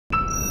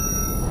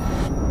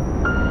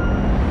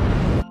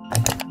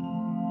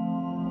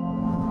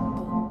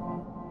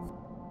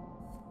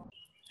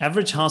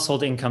Average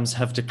household incomes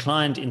have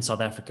declined in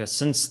South Africa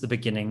since the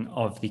beginning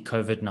of the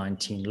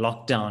COVID-19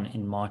 lockdown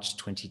in March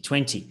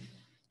 2020.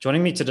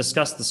 Joining me to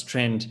discuss this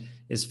trend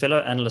is fellow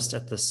analyst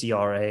at the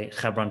CRA,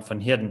 Gerbrandt van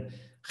Heerden.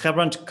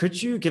 Gerbrandt,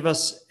 could you give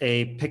us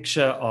a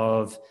picture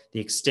of the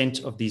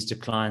extent of these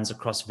declines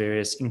across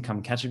various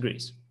income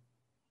categories?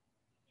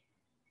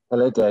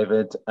 Hello,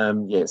 David.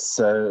 Yes,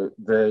 so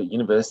the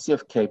University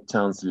of Cape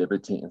Town's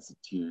Liberty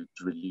Institute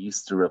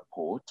released a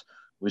report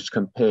which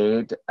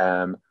compared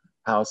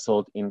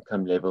household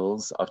income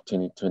levels of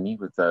 2020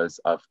 with those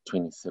of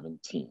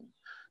 2017.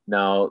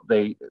 Now,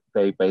 they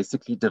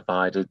basically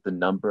divided the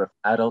number of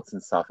adults in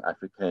South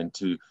Africa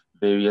into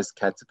various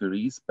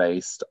categories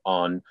based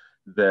on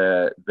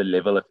the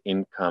level of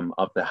income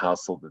of the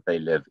household that they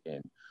live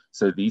in.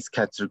 So these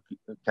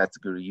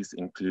categories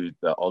include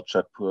the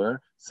ultra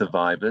poor,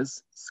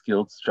 survivors,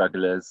 skilled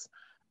strugglers,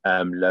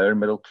 lower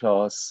middle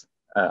class,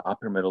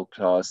 upper middle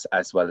class,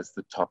 as well as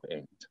the top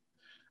end.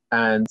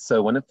 And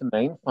so one of the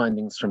main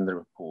findings from the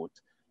report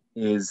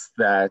is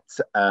that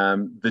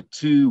the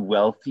two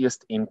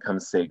wealthiest income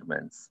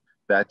segments,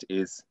 that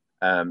is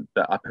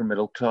the upper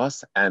middle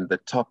class and the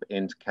top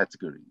end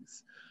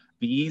categories,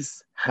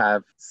 these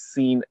have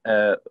seen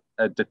a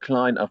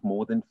decline of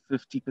more than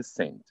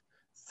 50%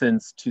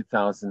 since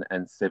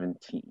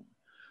 2017.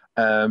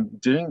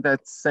 During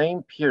that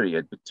same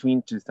period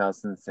between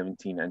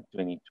 2017 and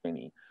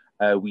 2020,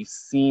 we've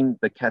seen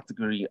the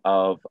category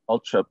of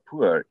ultra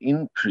poor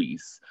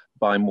increase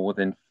by more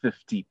than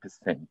 50%.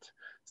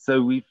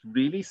 So we've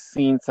really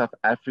seen South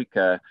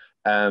Africa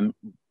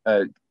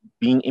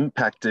being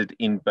impacted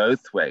in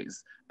both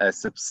ways, a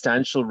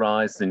substantial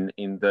rise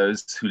in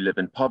those who live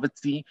in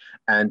poverty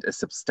and a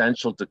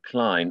substantial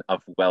decline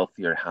of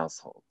wealthier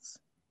households.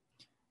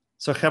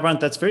 So Gerbrandt,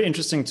 that's very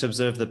interesting to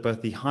observe that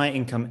both the high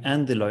income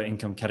and the low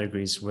income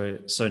categories were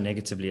so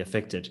negatively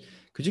affected.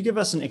 Could you give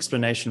us an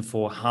explanation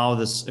for how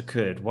this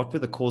occurred? What were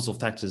the causal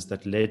factors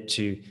that led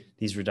to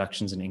these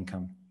reductions in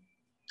income?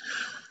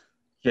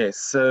 Yes,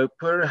 so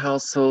poorer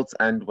households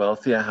and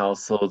wealthier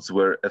households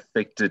were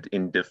affected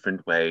in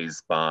different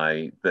ways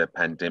by the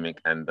pandemic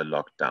and the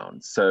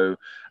lockdown. So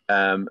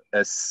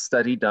a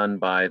study done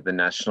by the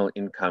National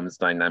Incomes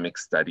Dynamic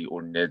Study,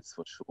 or NIDS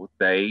for short,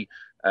 they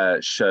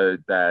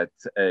showed that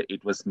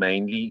it was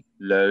mainly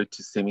low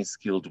to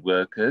semi-skilled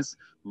workers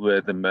who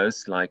were the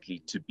most likely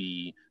to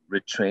be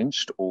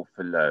retrenched or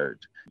furloughed.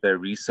 The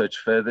research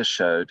further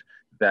showed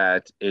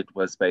that it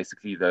was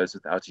basically those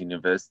without a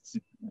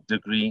university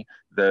degree,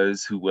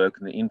 those who work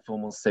in the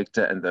informal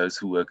sector, and those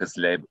who work as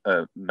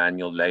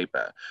manual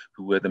labor,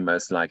 who were the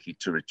most likely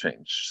to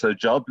retrench. So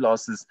job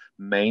losses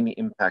mainly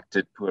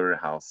impacted poorer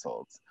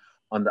households.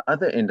 On the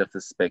other end of the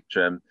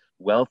spectrum,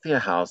 wealthier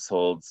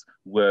households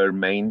were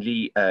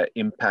mainly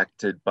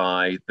impacted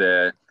by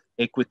the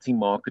equity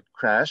market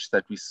crash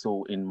that we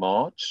saw in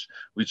March,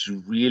 which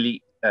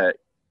really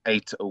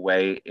ate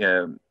away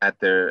at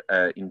their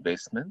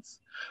investments.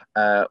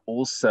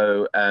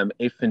 Also,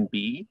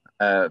 FNB,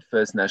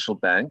 First National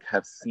Bank,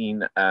 have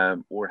seen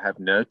or have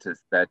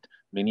noticed that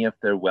many of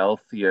their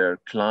wealthier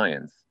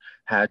clients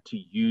had to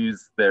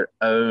use their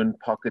own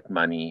pocket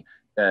money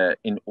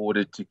in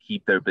order to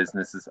keep their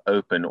businesses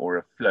open or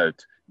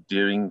afloat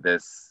during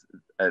this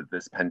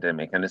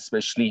pandemic, and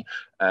especially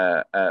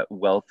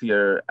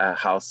wealthier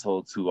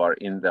households who are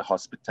in the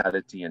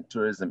hospitality and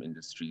tourism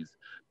industries,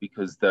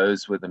 because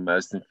those were the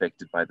most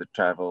affected by the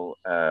travel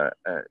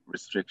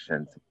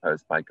restrictions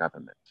imposed by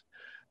government.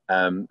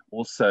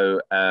 Also,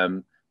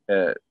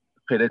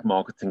 credit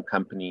marketing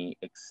company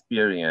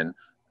Experian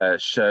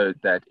showed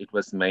that it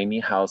was mainly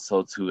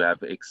households who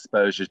have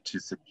exposure to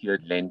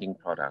secured lending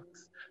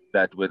products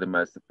that were the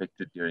most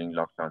affected during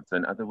lockdown. So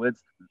in other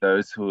words,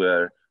 those who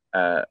are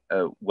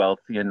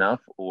wealthy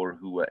enough or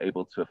who were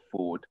able to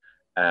afford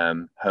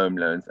home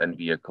loans and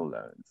vehicle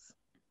loans.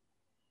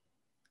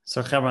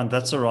 So Gerbrandt,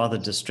 that's a rather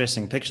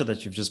distressing picture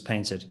that you've just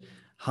painted.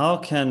 How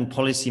can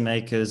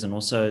policymakers and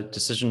also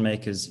decision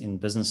makers in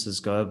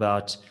businesses go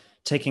about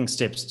taking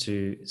steps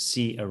to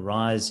see a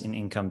rise in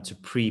income to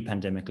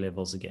pre-pandemic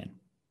levels again?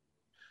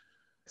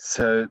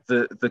 So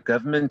the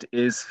government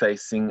is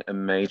facing a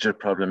major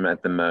problem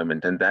at the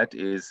moment, and that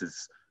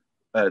is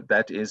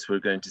we're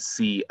going to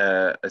see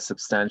a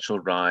substantial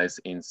rise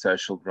in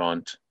social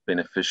grant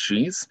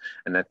beneficiaries,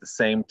 and at the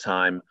same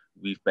time,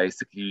 we've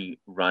basically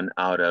run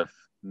out of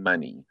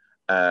money.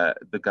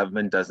 The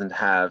government doesn't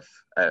have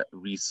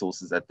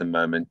resources at the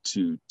moment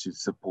to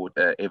support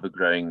an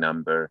ever-growing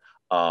number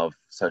of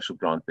social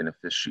grant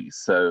beneficiaries.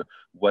 So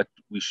what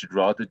we should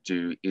rather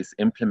do is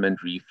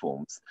implement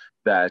reforms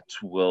that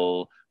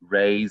will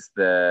raise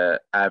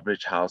the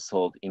average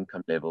household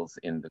income levels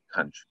in the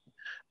country.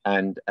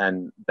 And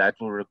that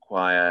will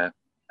require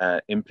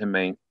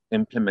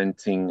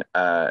implementing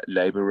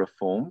labor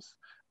reforms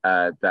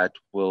that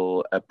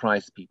will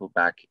price people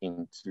back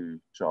into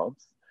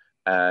jobs.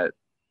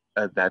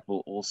 That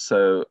will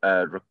also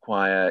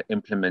require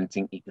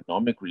implementing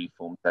economic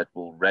reforms that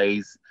will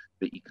raise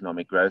the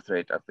economic growth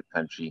rate of the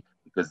country,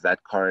 because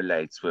that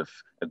correlates with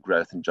a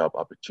growth in job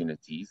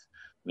opportunities.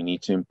 We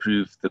need to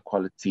improve the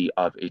quality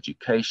of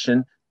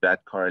education.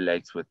 That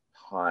correlates with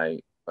high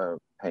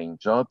paying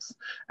jobs.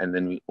 And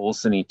then we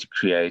also need to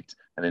create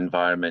an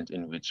environment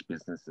in which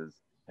businesses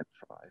can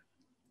thrive.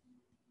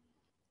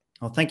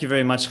 Well, thank you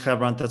very much,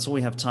 Gerbrandt. That's all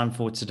we have time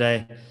for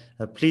today.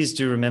 Please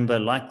do remember,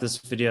 like this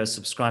video,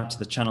 subscribe to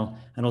the channel,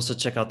 and also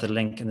check out the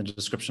link in the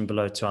description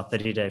below to our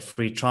 30-day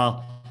free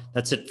trial.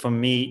 That's it from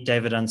me,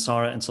 David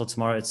Ansara. Until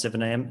tomorrow at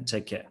 7 a.m.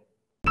 Take care.